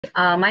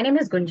My name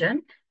is Gunjan,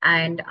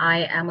 and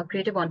I am a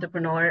creative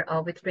entrepreneur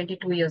with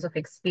 22 years of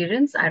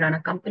experience. I run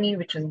a company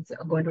which is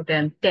going to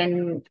turn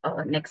 10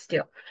 next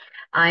year.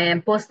 I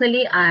am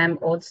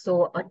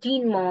also a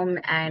teen mom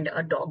and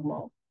a dog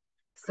mom.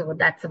 So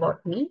that's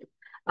about me.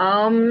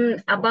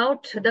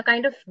 About the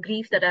kind of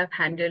grief that I've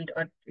handled,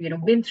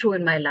 been through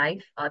in my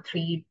life,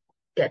 three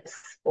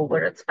deaths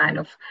over a span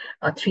of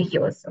 3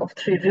 years of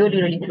three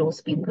really, really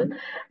close people.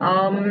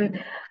 Um,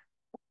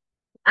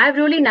 I've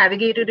really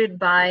navigated it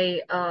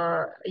by,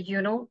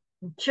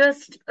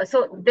 just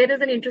so there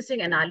is an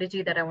interesting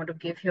analogy that I want to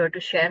give here to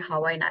share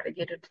how I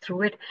navigated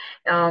through it.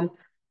 Um,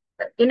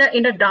 in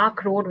a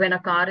dark road when a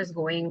car is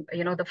going,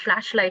 the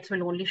flashlights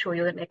will only show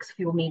you the next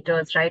few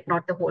meters, right?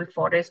 Not the whole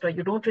forest, or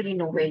you don't really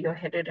know where you're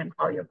headed and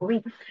how you're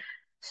going.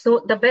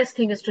 So the best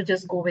thing is to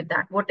just go with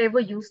that. Whatever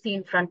you see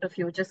in front of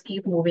you, just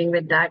keep moving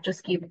with that.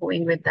 Just keep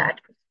going with that,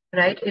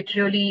 right? It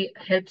really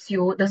helps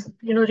you. This,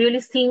 really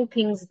seeing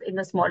things in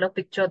a smaller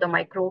picture, the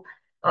micro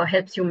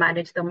helps you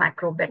manage the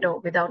macro better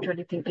without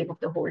really thinking of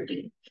the whole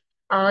deal.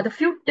 The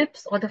few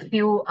tips or the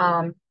few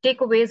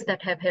takeaways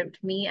that have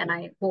helped me, and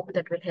I hope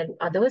that will help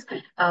others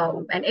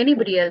and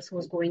anybody else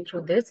who's going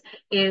through this,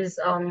 is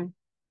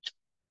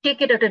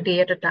take it at a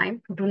day at a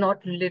time. Do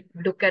not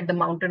look at the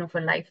mountain of a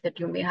life that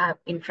you may have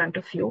in front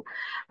of you,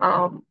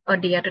 a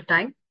day at a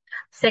time.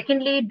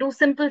 Secondly, do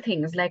simple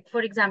things like,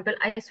 for example,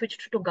 I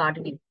switched to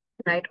gardening,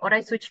 right? Or I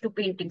switched to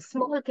painting,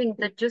 small things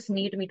that just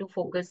need me to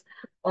focus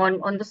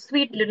on the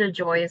sweet little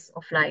joys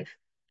of life,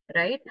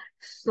 right?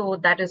 So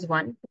that is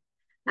one.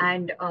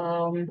 And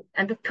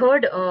the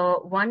third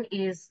one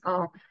is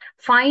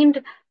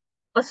find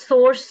a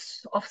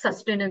source of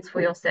sustenance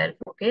for yourself.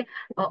 Okay.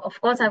 Of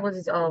course, I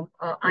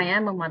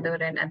am a mother,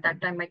 and at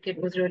that time, my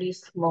kid was really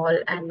small,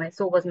 and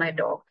so was my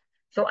dog.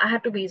 So I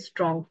had to be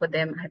strong for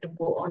them. I had to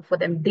go on for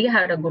them. They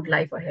had a good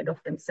life ahead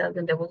of themselves,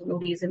 and there was no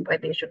reason why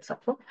they should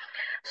suffer.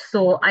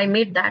 So I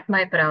made that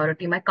my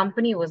priority. My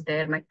company was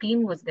there, my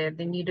team was there.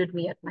 They needed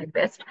me at my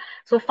best.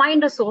 So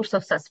find a source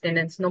of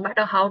sustenance, no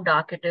matter how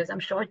dark it is. I'm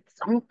sure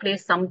some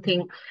place,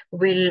 something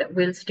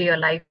will stay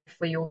alive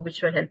for you,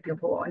 which will help you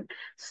go on.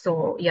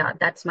 So yeah,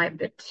 that's my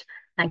bit.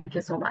 Thank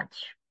you so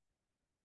much.